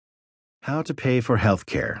How to Pay for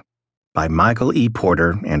Healthcare by Michael E.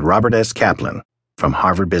 Porter and Robert S. Kaplan from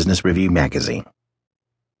Harvard Business Review magazine.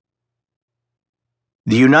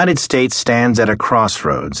 The United States stands at a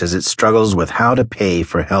crossroads as it struggles with how to pay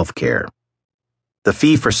for healthcare. The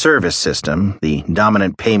fee-for-service system, the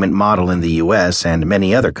dominant payment model in the U.S. and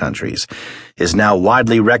many other countries, is now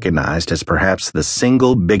widely recognized as perhaps the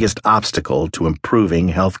single biggest obstacle to improving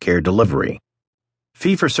healthcare delivery.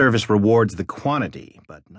 Fee-for-service rewards the quantity, but not